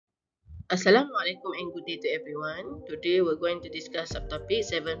Assalamualaikum and good day to everyone. Today we're going to discuss subtopic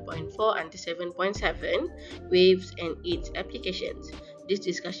 7.4 until 7.7 waves and its applications. This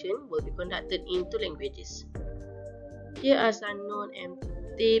discussion will be conducted in two languages. Here are some known and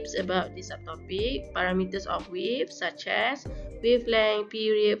tips about this subtopic. Parameters of wave such as wavelength,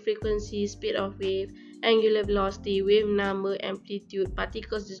 period, frequency, speed of wave, angular velocity, wave number, amplitude,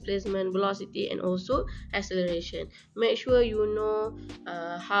 particles displacement, velocity, and also acceleration. Make sure you know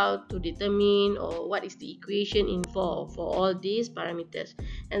how to determine or what is the equation involved for all these parameters.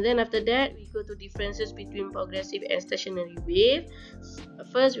 And then after that, we go to differences between progressive and stationary wave.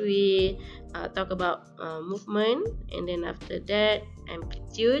 First, we talk about movement, and then after that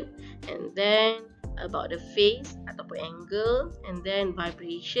amplitude, and then about the phase ataupun angle, and then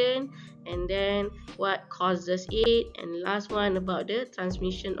vibration, and then what causes it, and last one about the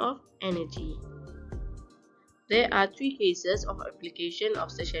transmission of energy. There are three cases of application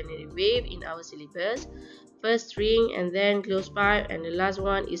of stationary wave in our syllabus. First, string, and then closed pipe, and the last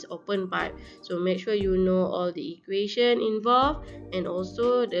one is open pipe. So make sure you know all the equation involved, and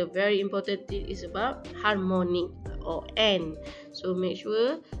also the very important thing is about harmonic or N. So make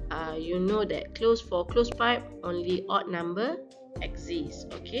sure you know that for closed pipe only odd number exists.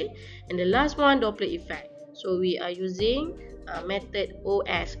 Okay, and the last one, Doppler effect. So we are using method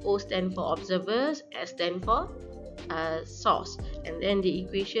OS. O stand for observers, S stand for source, and then the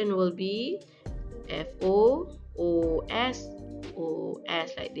equation will be FOOS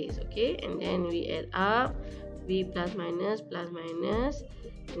like this. Okay, and then we add up V plus minus,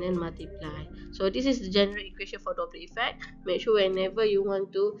 and then multiply. So this is the general equation for Doppler effect. Make sure whenever you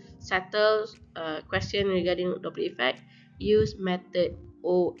want to settle a question regarding Doppler effect, use method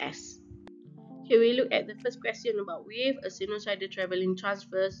OS. Here we look at the first question about wave. A sinusoidal traveling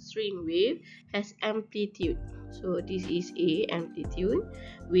transverse string wave has amplitude. So this is A, amplitude,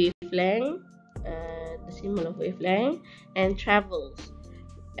 wavelength, the symbol of wavelength, and travels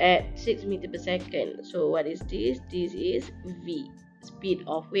at 6 meters per second. So what is this? This is V, speed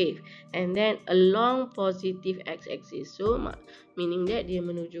of wave, and then along positive x-axis. So meaning that dia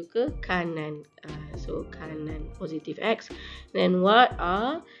menuju ke kanan. So kanan, positive x. Then what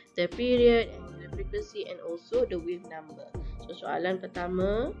are the period, angular frequency, and also the wave number? So soalan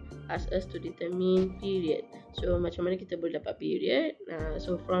pertama ask us to determine period. So macam mana kita boleh dapat period?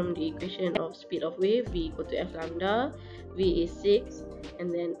 So from the equation of speed of wave, V equal to F lambda. V is 6,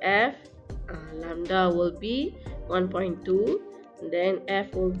 and then F lambda will be 1.2, and then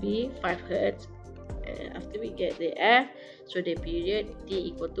F will be 5 Hertz. And after we get the F, so the period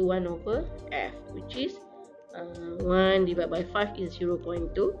T equal to 1 over F, which is 1 divided by 5 is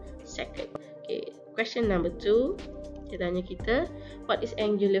 0.2 second. Okay, question number 2. Dia tanya kita, what is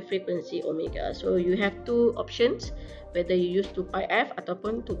angular frequency omega? So you have two options, whether you use 2 pi F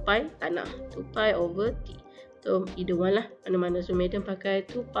ataupun 2 pi tanah, 2 pi over T. So either one lah, mana-mana. So Madam pakai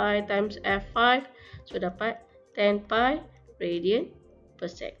 2 pi times F5, so dapat 10 pi radian per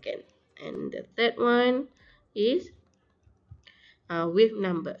second. And the third one is wave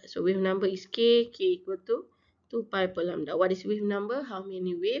number. So wave number is K equal to 2 pi per lambda. What is wave number? How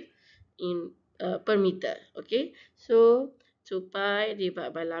many wave in per meter? Okay, so 2 pi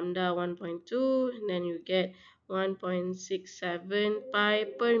divided by lambda 1.2, and then you get 1.67 pi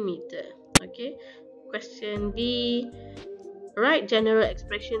per meter. Okay, question B. Write general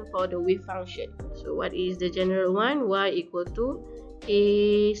expression for the wave function. So what is the general one? Y equal to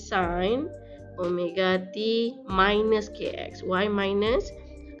A sine omega t minus kx. Why minus?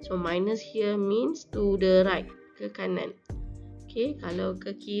 So minus here means to the right, ke kanan. Okay, kalau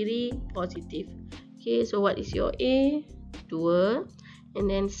ke kiri, positif. Okay, so what is your A? 2. And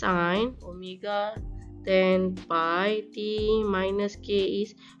then sine omega 10 pi t minus k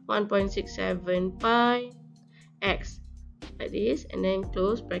is 1.67 pi x. Like this, and then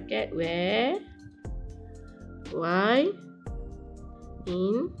close bracket where y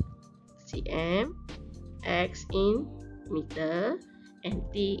in cm, x in meter, and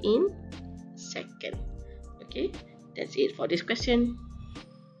t in second. Okay, that's it for this question.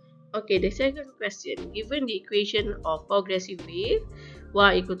 Okay, the second question. Given the equation of progressive wave,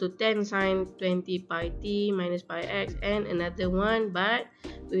 y equal to 10 sine 20 pi t minus pi x, and another one but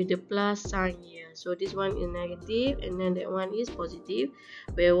with the plus sign here. So this one is negative, and then that one is positive,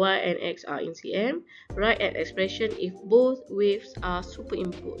 where y and x are in cm. Write an expression if both waves are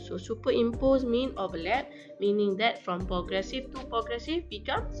superimposed. So superimposed means overlap, meaning that from progressive to progressive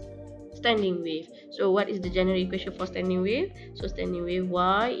becomes standing wave. So what is the general equation for standing wave? So standing wave,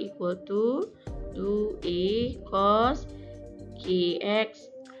 y equal to 2a cos kx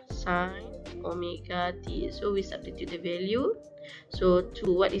sine omega t. So we substitute the value. So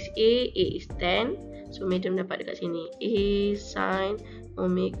to what is A? A is 10. So madam dapat dekat sini A sin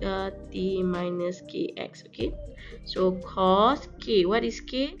omega t minus kx. Okay, so cos k, what is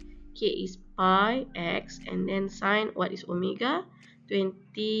k? K is pi x, and then sin, what is omega?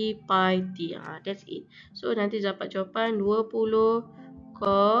 20 pi t. That's it. So nanti dapat jawapan 20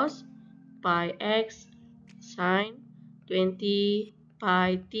 cos pi x sin 20 pi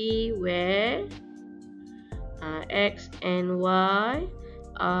t, where x and y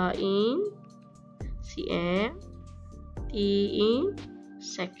are in cm, t in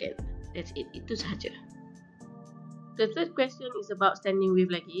second. That's it. Itu sahaja. The third question is about standing wave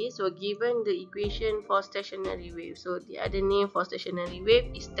lagi. So given the equation for stationary wave, so the other name for stationary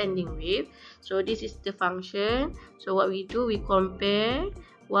wave is standing wave. So this is the function. So what we do, we compare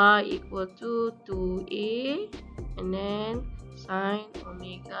y equal to 2a and then sin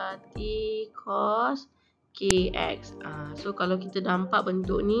omega t cos kx. So kalau kita nampak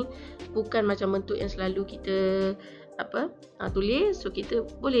bentuk ni bukan macam bentuk yang selalu kita tulis, so kita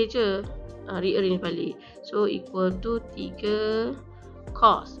boleh je rearrange balik. So equal to 3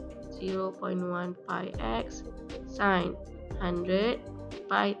 cos 0.1 pi x sin 100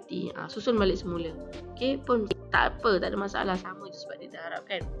 pi t. Susun balik semula. Okay, pun tak apa, tak ada masalah, sama je sebab dia dah harap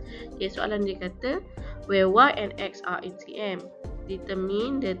kan. Okay, soalan dia kata where y and x are in cm,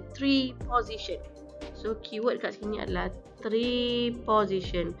 determine the 3 position. So keyword kat sini adalah 3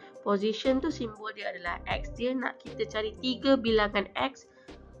 position. Position tu simbol dia adalah x. Dia nak kita cari 3 bilangan x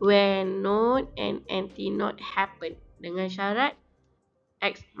when node and antinode happen, dengan syarat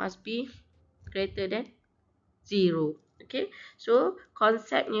x must be greater than 0. Okay, so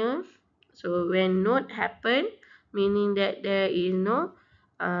konsepnya, so when node happen, meaning that there is no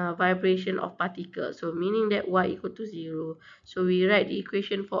vibration of particle, so meaning that y equal to 0. So we write the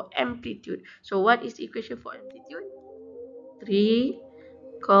equation for amplitude. So what is the equation for amplitude? 3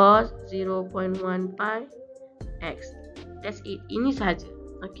 cos 0.1 pi x. That's it. Ini sahaja.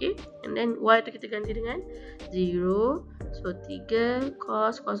 Okay, and then y tu kita ganti dengan 0. So 3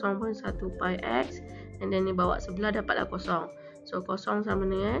 cos 0.1 pi x, and then ni bawa sebelah dapatlah kosong. So kosong sama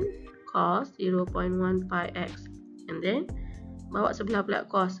dengan cos 0.1 pi x, and then bawa sebelah pula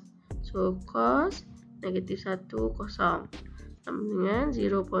cos. So cos negatif 1 kosong sama dengan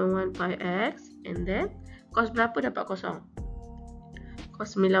 0.1 pi x, and then cos berapa dapat kosong?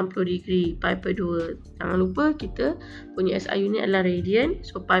 Cos 90 degree, pi per 2. Jangan lupa kita punya SI unit adalah radian.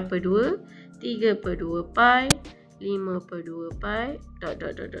 So pi per 2, 3 per 2 pi, 5 per 2 pi, dot.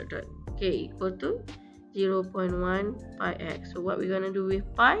 Okay, equal to 0.1 pi x. So what we gonna do with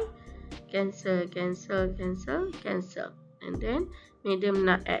pi? Cancel. And then medium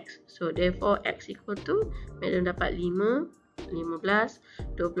nak x. So therefore x equal to, medium dapat 5, 15,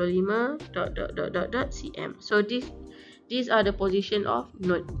 25, dot, cm. So these are the position of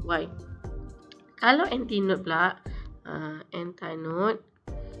node y. Kalau antinode pula, antinode.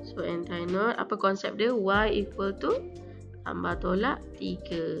 So antinode, apa konsep dia? Y equal to tambah tolak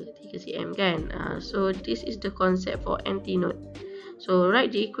 3 cm kan. So this is the concept for antinode. So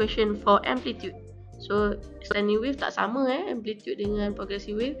write the equation for amplitude. So standing wave tak sama amplitude dengan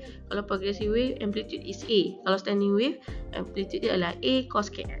progressive wave. Kalau progressive wave, amplitude is A. Kalau standing wave, amplitude dia adalah A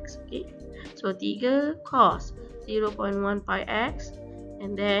cos kx. Okay, so 3 cos 0.1 pi x,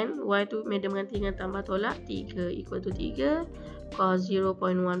 and then y tu medium ganti dengan tambah tolak 3 equal to 3 cos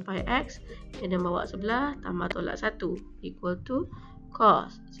 0.1 pi x, medium bawa sebelah tambah tolak 1 equal to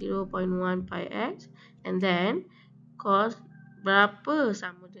cos 0.1 pi x, and then cos berapa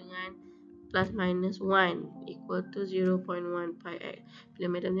sama dengan plus minus 1 equal to 0.1 pi x. Bila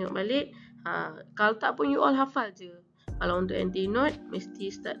medium tengok balik, kalau tak pun you all hafal je. Kalau untuk antinode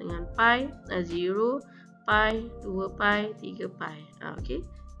mesti start dengan pi, 0, pi, 2 pi, 3 pi. Okay,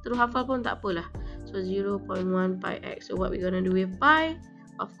 terus hafal pun tak apalah. So 0.1 pi x. So what we gonna do with pi?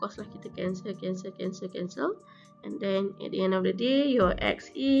 Of course lah, kita cancel. And then at the end of the day, your x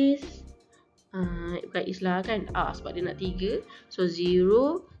is bukan is lah kan, sebab dia nak 3. So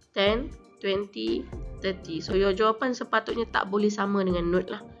 0, 10, 20, 30. So your jawapan sepatutnya tak boleh sama dengan node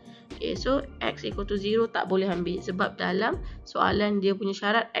lah. Okay, so x equal to 0 tak boleh ambil, sebab dalam soalan dia punya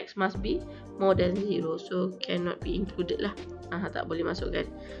syarat x must be more than 0. So cannot be included lah. Tak boleh masukkan.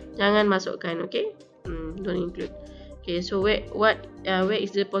 Jangan masukkan, okay? Don't include. Okay, so where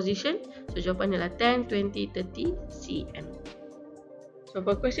is the position? So jawapannya adalah 10, 20, 30 cm. So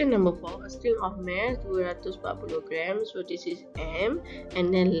for question number 4, a string of mass 240 grams, so this is M,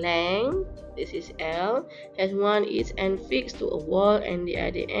 and then length, this is L, has one its end fixed to a wall and the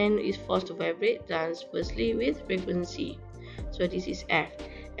other end is forced to vibrate transversely with frequency. So this is F.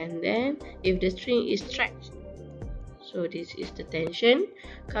 And then if the string is stretched, So this is the tension.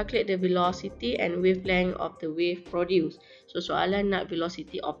 Calculate the velocity and wavelength of the wave produced. So soalan nak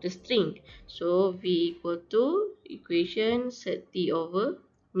velocity of the string. So V equal to equation set T over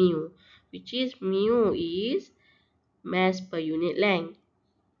mu, which is mu is mass per unit length.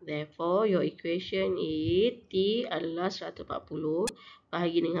 Therefore, your equation is T adalah 140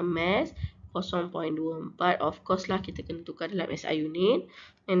 bahagi dengan mass 0.24. Of course lah, kita kena tukar dalam SI unit.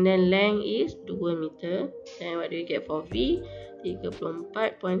 And then length is 2 meter. Then what do you get for V?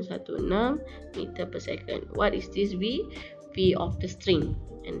 34.16 meter per second. What is this V? V of the string.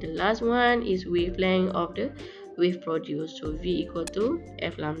 And the last one is wavelength of the wave produced. So V equal to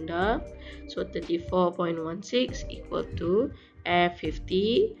F lambda. So 34.16 equal to F50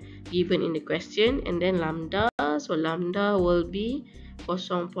 given in the question, and then lambda, so lambda will be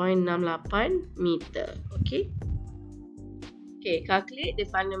 0.68 meter. Okay, calculate the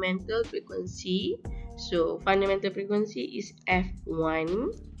fundamental frequency. So fundamental frequency is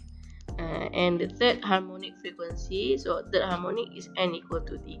F1, and the third harmonic frequency, so third harmonic is N equal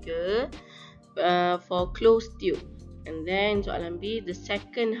to 3 for closed tube. And then soalan B, the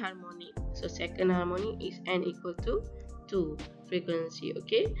second harmonic, so second harmonic is N equal to 2 frequency.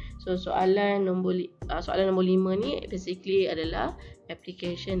 Okay, so soalan nombor 5 ni basically adalah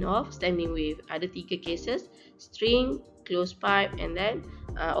application of standing wave. Ada 3 cases: string, closed pipe, and then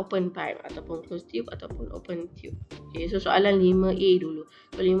open pipe, ataupun closed tube ataupun open tube. Okay, so soalan 5A dulu.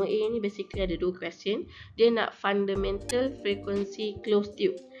 So 5A ni basically ada 2 question. Dia nak fundamental frequency closed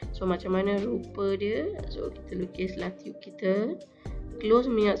tube. So macam mana rupa dia? So kita lukislah tube kita.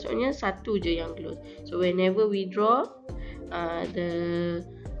 Close maksudnya satu je yang close. So whenever we draw the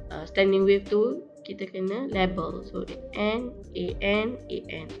standing wave tu, kita kena label. So N, AN,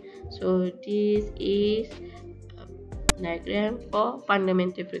 AN. So this is diagram for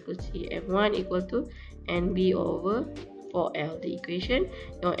fundamental frequency. F1 equal to NB over 4L. The equation,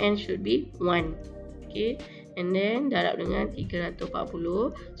 your N should be 1. Okay, and then darab dengan 340.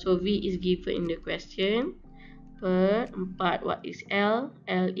 So V is given in the question. Per 4, what is L?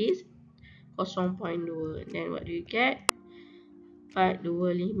 L is 0.2. Then what do you get?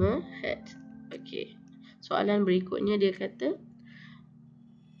 425 Hz. Okay, soalan berikutnya dia kata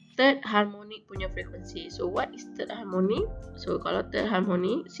third harmonic punya frekuensi. So what is third harmonic? So kalau third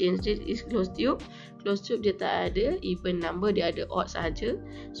harmonic, since this is closed tube dia tak ada even number, dia ada odd saja.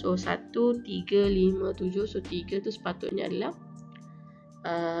 So 1, 3, 5, 7. So 3 tu sepatutnya adalah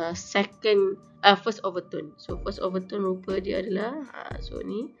first overtone. So first overtone rupa dia adalah so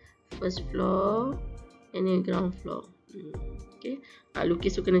ni first floor, and then ground floor. Okay,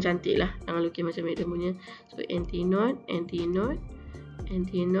 lukis tu kena cantik lah, jangan lukis macam Madam punya. So anti-node, anti-node,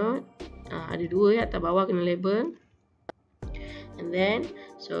 anti-node, ada 2 ya, atas bawah kena label. And then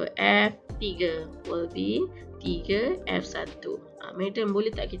so F3 will be 3 F1. Madam,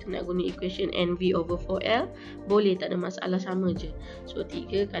 boleh tak kita nak guna equation NV over 4L? Boleh, tak ada masalah, sama je. So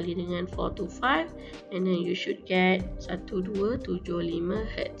 3 kali dengan 425, and then you should get 1275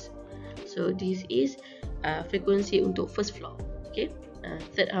 Hz. So this is frekuensi untuk first floor. Okay,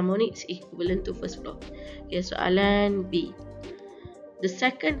 third harmonic is equivalent to first floor. Okay, soalan B, the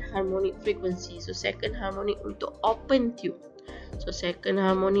second harmonic frequency. So second harmonic untuk open tube. So second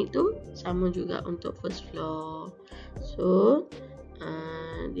harmonic tu sama juga untuk first floor. So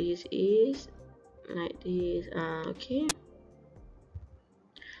this is like this. Okay,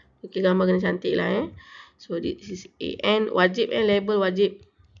 gambar kena cantik lah. So this is AN. Wajib label wajib.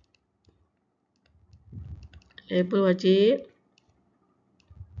 Label wajib.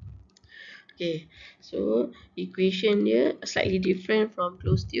 Okay, so equation dia slightly different from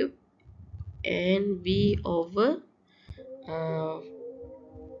closed tube. And V over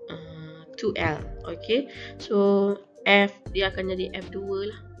 2L. Okay, so F dia akan jadi F2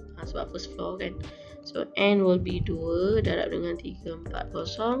 lah, sebab first floor kan. So N will be 2 darab dengan 340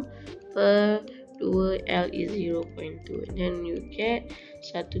 per 2, L is 0.2, and then you get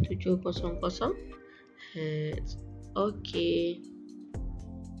 1700 Hz. Okay,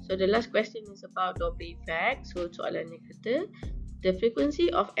 so the last question is about Doppler effect. So soalannya kata the frequency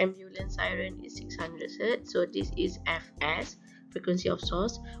of ambulance siren is 600 Hz. So this is Fs, frequency of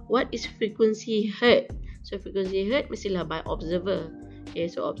source. What is frequency Hz? So frequency Hz mestilah by observer. Okay,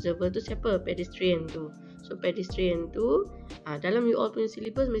 so observer tu siapa? Pedestrian tu. So pedestrian tu dalam you all punya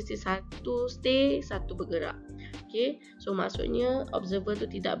syllabus mesti satu stay, satu bergerak. Okay, so maksudnya observer tu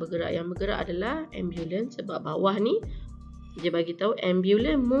tidak bergerak. Yang bergerak adalah ambulance, sebab bawah ni dia bagi tahu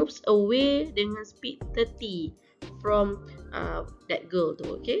ambulance moves away dengan speed 30 from that girl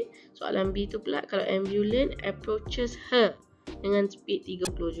tu. Okay, soalan B tu pula, kalau ambulance approaches her dengan speed 30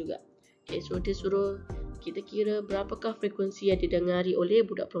 juga. Okay, so dia suruh kita kira berapakah frekuensi yang didengari oleh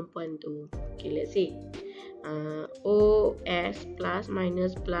budak perempuan tu. Okay, let's say OS plus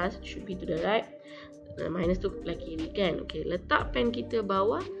minus plus should be to the right, minus tu belah kiri kan. Okay, letak pen kita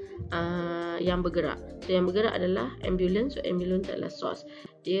bawah yang bergerak. So yang bergerak adalah ambulance. So ambulance adalah source.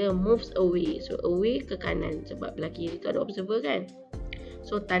 Dia moves away. So away ke kanan sebab belah kiri tu ada observer kan.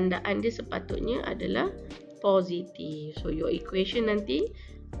 So tandaan dia sepatutnya adalah positif. So your equation nanti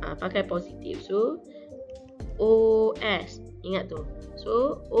pakai positif. So OS, ingat tu.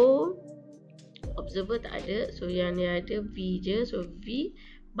 So O observer tak ada, so yang dia ada V je. So V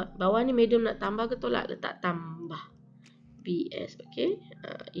bawah ni medium nak tambah ke tolak, letak tambah VS. Okay,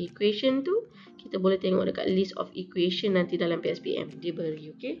 equation tu kita boleh tengok dekat list of equation nanti dalam PSPM dia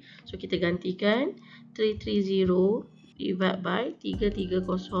beri. Okay, so kita gantikan 330 divide by 330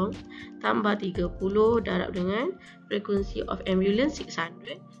 tambah 30 darab dengan frekuensi of ambulance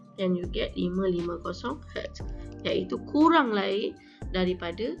 600, then you get 550 Hz, iaitu kurang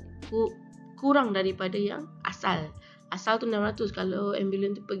daripada yang asal. Asal tu 600. Kalau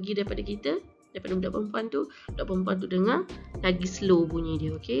ambulans tu pergi daripada budak perempuan tu dengar lagi slow bunyi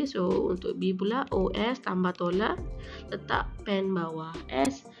dia. Okay, so untuk B pula OS tambah tolak, letak pen bawah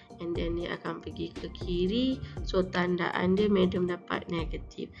S, and then dia akan pergi ke kiri. So tandaan dia medium dapat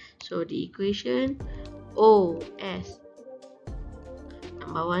negatif. So the equation OS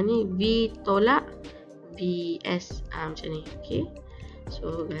yang bawah ni V tolak VS, macam ni. Okay,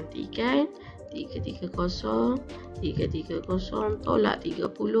 so gantikan 330 tolak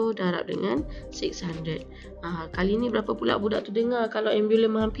 30 darab dengan 600. Kali ni berapa pula budak tu dengar kalau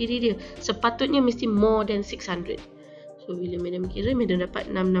ambulans menghampiri dia? Sepatutnya mesti more than 600. So bila medium kira, medium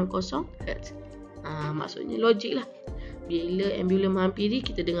dapat 660 Hz. Maksudnya logik lah. Bila ambulans menghampiri,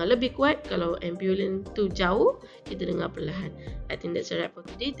 kita dengar lebih kuat. Kalau ambulans tu jauh, kita dengar perlahan. I think that's a wrap for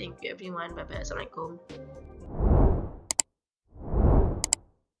today. Thank you everyone. Bye bye. Assalamualaikum.